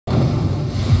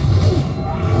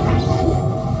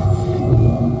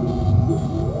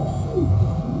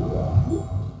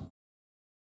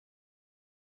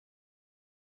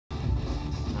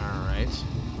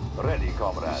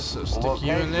So stick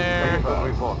you in there.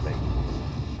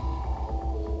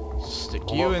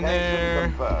 Stick you in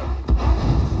there.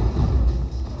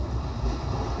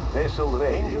 Vessel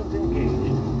ready. Engines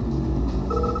engaged.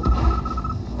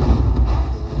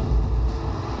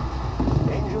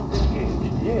 Engines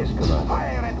engaged. Yes, Commander.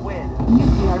 Fire at will.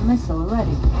 Nuclear missile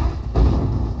ready.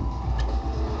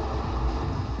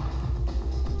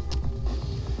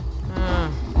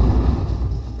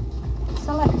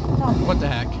 Select target. What the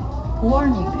heck?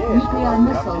 Warning, nuclear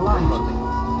missile launched.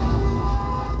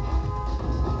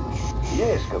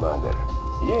 Yes, Commander.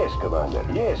 Yes, Commander.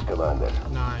 Yes, Commander.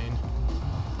 9.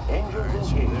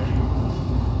 Engines engaged.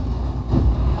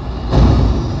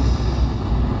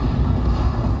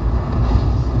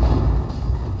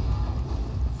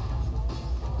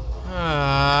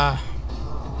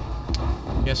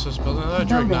 Guess let's build another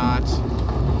dreadnought. 2.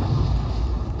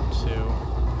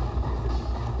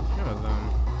 Look at them.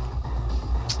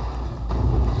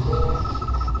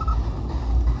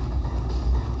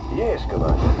 Yes,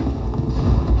 Commander.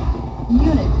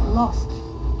 Unit lost.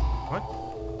 What?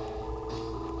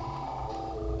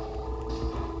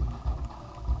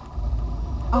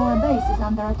 Our base is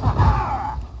under attack.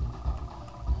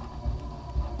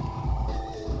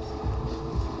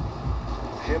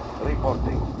 Ship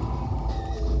reporting.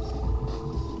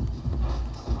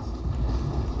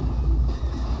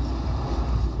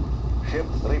 Ship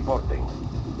reporting.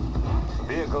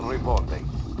 Vehicle reporting.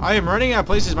 I am running out of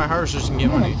places my harvesters can get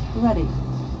money. Unit ready.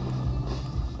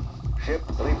 Ship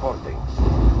reporting.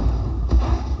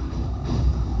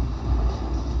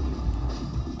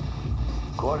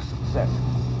 Course set.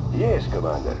 Yes,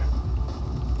 Commander.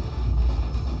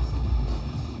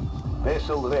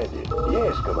 Vessel ready.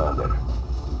 Yes, Commander.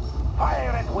 Fire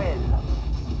at will.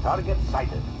 Target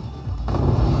sighted.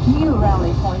 New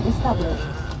rally point established.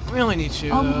 We only need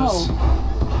 2 On of those. hold.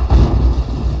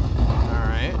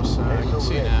 Alright, so I can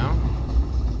see now.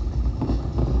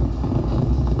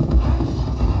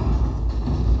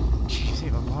 Jeez, they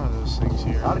have a lot of those things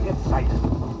here. Target sighted.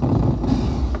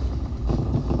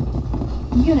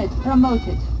 Unit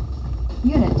promoted.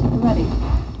 Unit ready.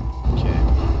 Okay.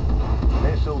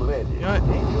 Vessel ready. You know what?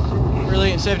 Engines engaged.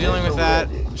 Really, instead of dealing with Vessel that,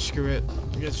 ready. screw it.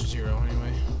 I guess 0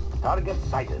 anyway. Target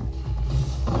sighted.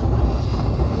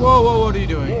 Whoa, whoa, what are you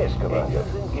doing? Yes, Commander.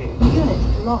 Engines engaged. Unit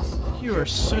lost. You are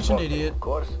such an idiot.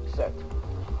 Course set.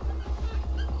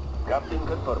 Captain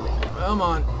confirming. Come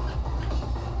on.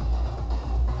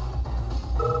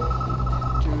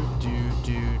 Do, do,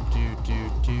 do, do, do,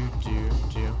 do, do,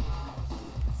 do.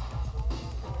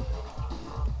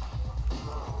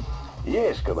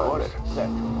 Yes, Commander. Course set.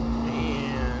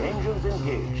 And Engines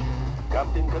engaged.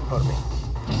 Captain confirming.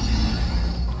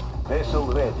 Vessel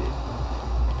ready.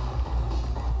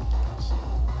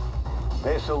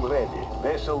 Vessel ready.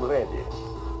 Vessel ready.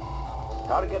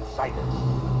 Target sighted.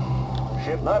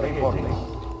 Ship navigating.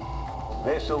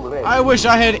 Vessel ready. I wish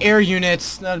I had air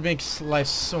units. That would make life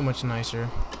so much nicer.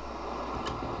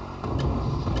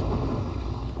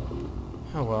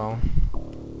 Oh well.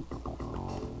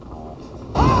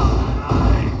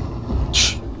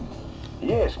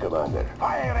 Yes, Commander.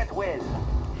 Fire at will.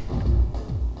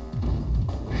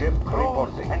 Ship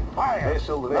reporting. And fire.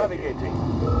 Vessel ready. Navigating.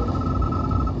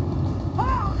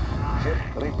 Ship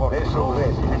reporting. Vessel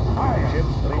ready. And fire. Ship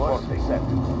reporting. Set.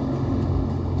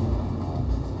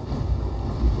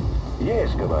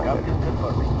 Yes, Commander. Captain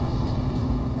confirming.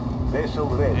 Vessel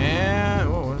ready. And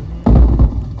whoa,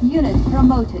 Unit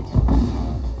promoted.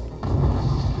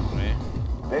 wait.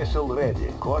 Vessel ready.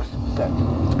 Course set.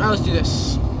 Now let's do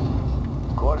this.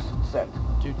 Course set.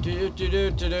 Do do do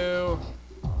do do do.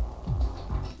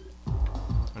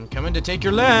 I'm coming to take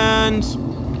your land.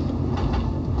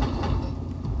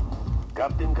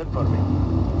 Captain confirming.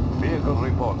 Vehicle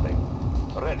reporting.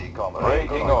 Ready, Commander.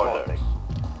 Waiting orders.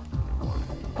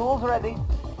 Tools ready.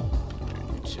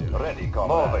 2. Ready,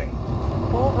 Commander. Moving.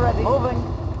 Tools ready. Moving.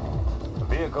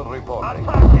 Vehicle reporting.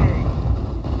 Attacking.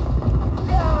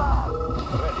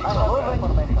 Ready,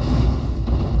 Commander.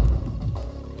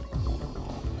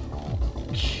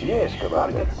 Yes,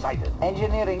 Commander. Target sighted.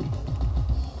 Engineering.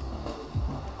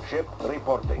 Ship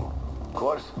reporting.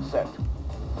 Course set.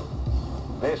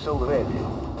 Vessel ready.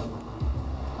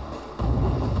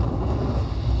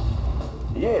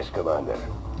 Yes, Commander.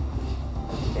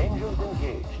 Engines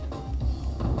engaged.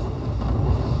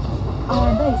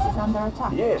 Our base is under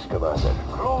attack. Yes, Commander.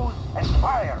 Cruise and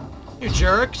fire. You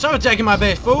jerk. Stop attacking my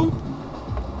base, fool.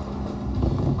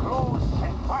 Cruise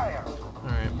and fire.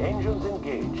 Alright. Engines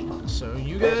engaged. So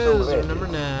you Vessel guys are ready. number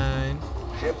 9.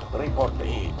 Ship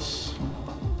reporting. 8.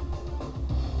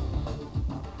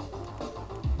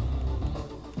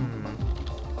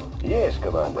 Yes,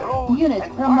 Commander. Unit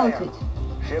promoted.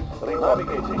 Ship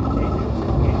navigating.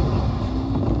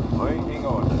 Waiting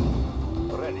orders.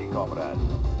 Ready, comrade.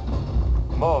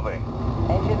 Moving.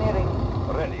 Engineering.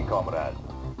 Ready, comrade.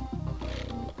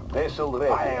 Vessel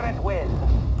ready. Fire at will.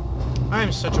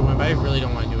 I'm such a wimp. I really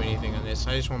don't want to do anything on this.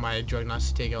 I just want my Dreadnoughts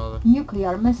to take all the...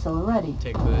 Nuclear missile ready.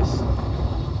 Take this.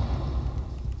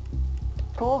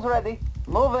 Tools ready.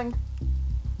 Moving.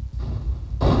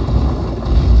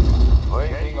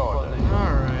 Waiting orders.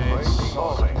 Alright. Waiting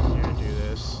orders. Here, do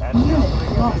this.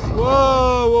 Unit lost.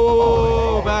 Whoa, whoa, whoa,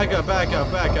 whoa, whoa, back up, back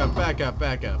up, back up, back up,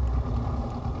 back up.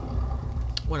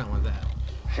 What I want that.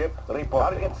 Ship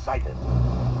reporting. Target sighted.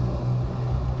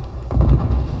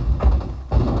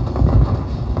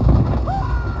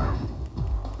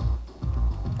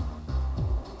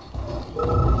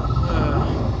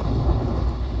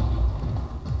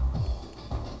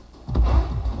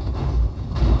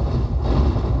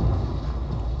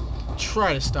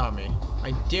 Try to stop me.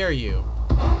 I dare you.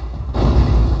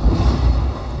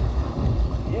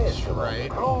 Yes, That's right.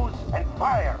 Close and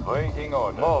fire. Waiting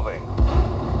order. Moving.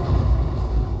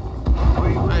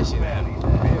 I see that.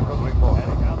 Vehicle reporting.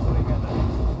 Encountering enemy.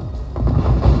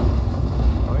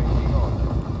 Waiting order.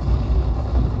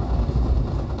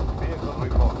 Vehicle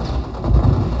reporting.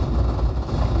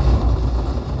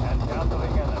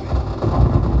 Encountering enemy.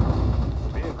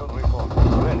 Vehicle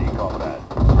reporting. Ready, comrade.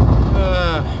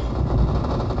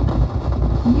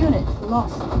 Unit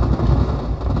lost.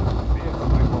 Vehicle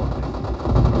reporting.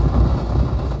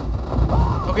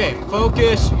 Okay,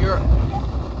 focus your...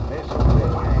 Vessel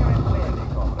ready. Ready,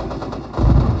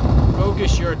 comrade.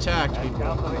 Focus your attack, people.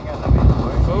 Encountering enemy.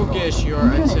 Waiting Focus your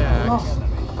Unit attacks. lost.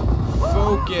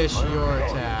 Focus your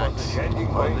attacks.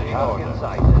 Changing waiting order.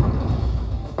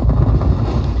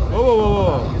 Whoa, whoa,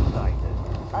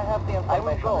 whoa, I have the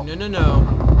information. whoa. No, no,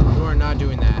 no. You are not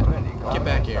doing that. Get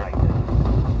back here.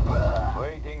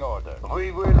 Waiting order.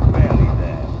 We will barely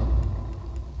there.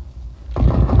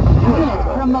 Unit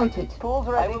promoted. Tools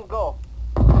ready. I will go.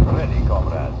 Ready,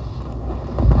 comrade.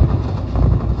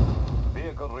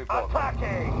 Vehicle report.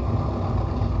 Attacking!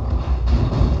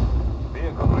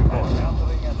 Vehicle report.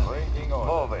 Encountering enemy. Waiting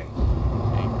order. Moving.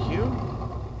 Thank you.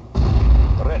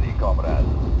 Ready, comrade.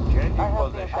 Changing I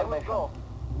have the position. I will go.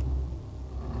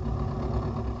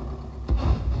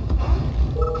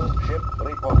 Ship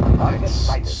reporting. Target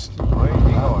sighted.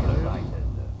 Waiting order.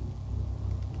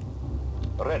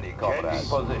 Ready, comrade. Changing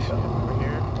position. Over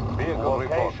here. Vehicle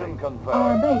reporting. Our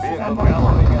Confirmed. base is Vehicle under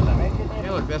encountering attack. enemy. Hey,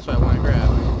 look, that's what I want to grab.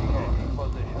 Changing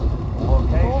position.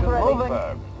 Location ready.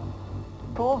 confirmed.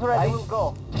 Tools ready. I will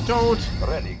go. Don't!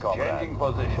 Ready, comrade. Changing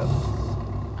position.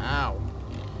 Ow.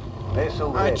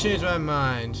 Vessel I ready. changed my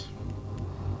mind.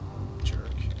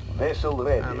 Jerk. Vessel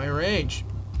ready. Out of my range.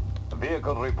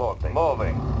 Vehicle reporting.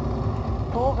 Moving.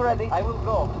 Tools ready. I will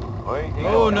go. Waiting.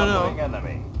 Oh, no, no. Encountering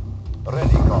enemy.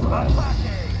 Ready, comrade.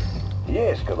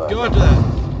 Yes, commander. Go after that.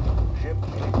 Ship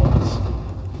reports.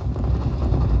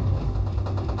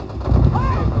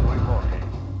 Vehicle reporting.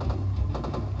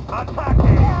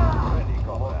 Attacking! Ready,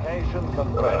 comrade. Location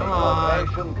confirmed. Come on.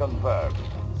 Location confirmed.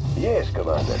 Yes,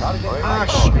 commander. Ah,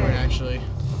 shoot, actually.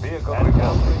 Vehicle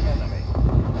reporting enemy.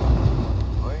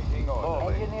 Waiting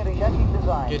order. Engineering checking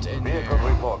design. Get in Vehicle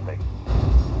there. reporting.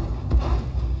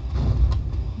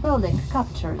 Building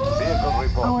captured. Vehicle Our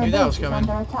reporting. Knew that was base is coming.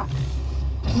 under attack.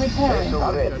 Repairing.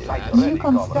 Vessel ready. Good for that. New Ready,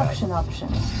 comrade. construction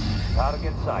options.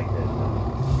 Target sighted.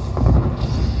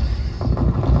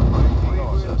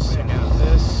 So stick out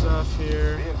this stuff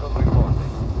here. Vehicle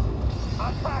reporting.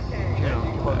 Attacking.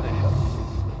 Changing No. position.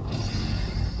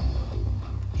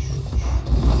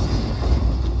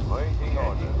 Waiting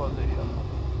order. Position.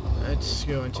 Let's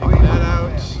go and take that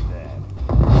out.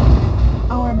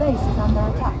 Our base is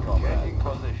under attack. Changing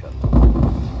position.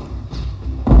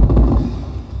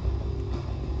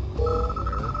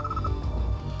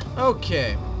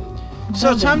 Okay.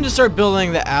 So time to start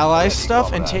building the ally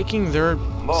stuff and taking their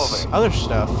other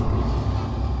stuff.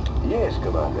 Yes,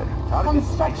 commander.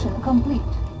 Construction complete.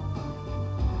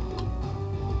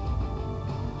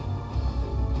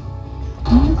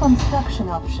 New construction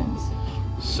options.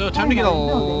 So time to get a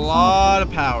lot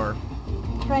of power.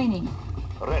 Training.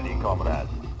 Ready, comrade.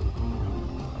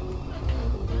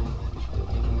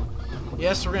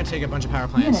 Yes, we're gonna take a bunch of power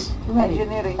plants. Unit ready.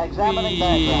 Engineering examining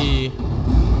background.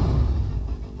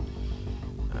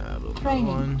 We Training.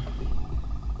 one.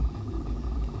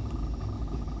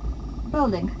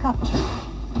 Building captured.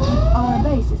 Our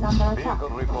base is under attack.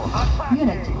 Vehicle report.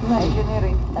 Unit ready.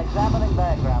 Engineering examining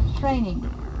background. Training.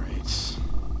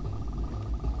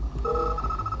 Alright.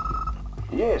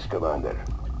 Yes, commander.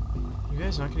 You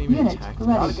guys not gonna even Unit attack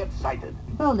ready. this? Target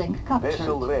sighted. Building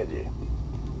Vessel captured. ready.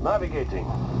 Navigating.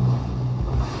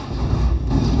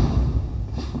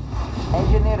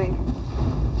 Engineering.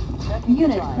 Checking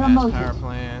Unit design. promoted. Power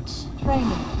plants. Training.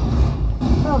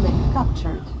 Building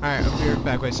captured. Alright, I'll be right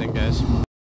back. Wait a second, guys.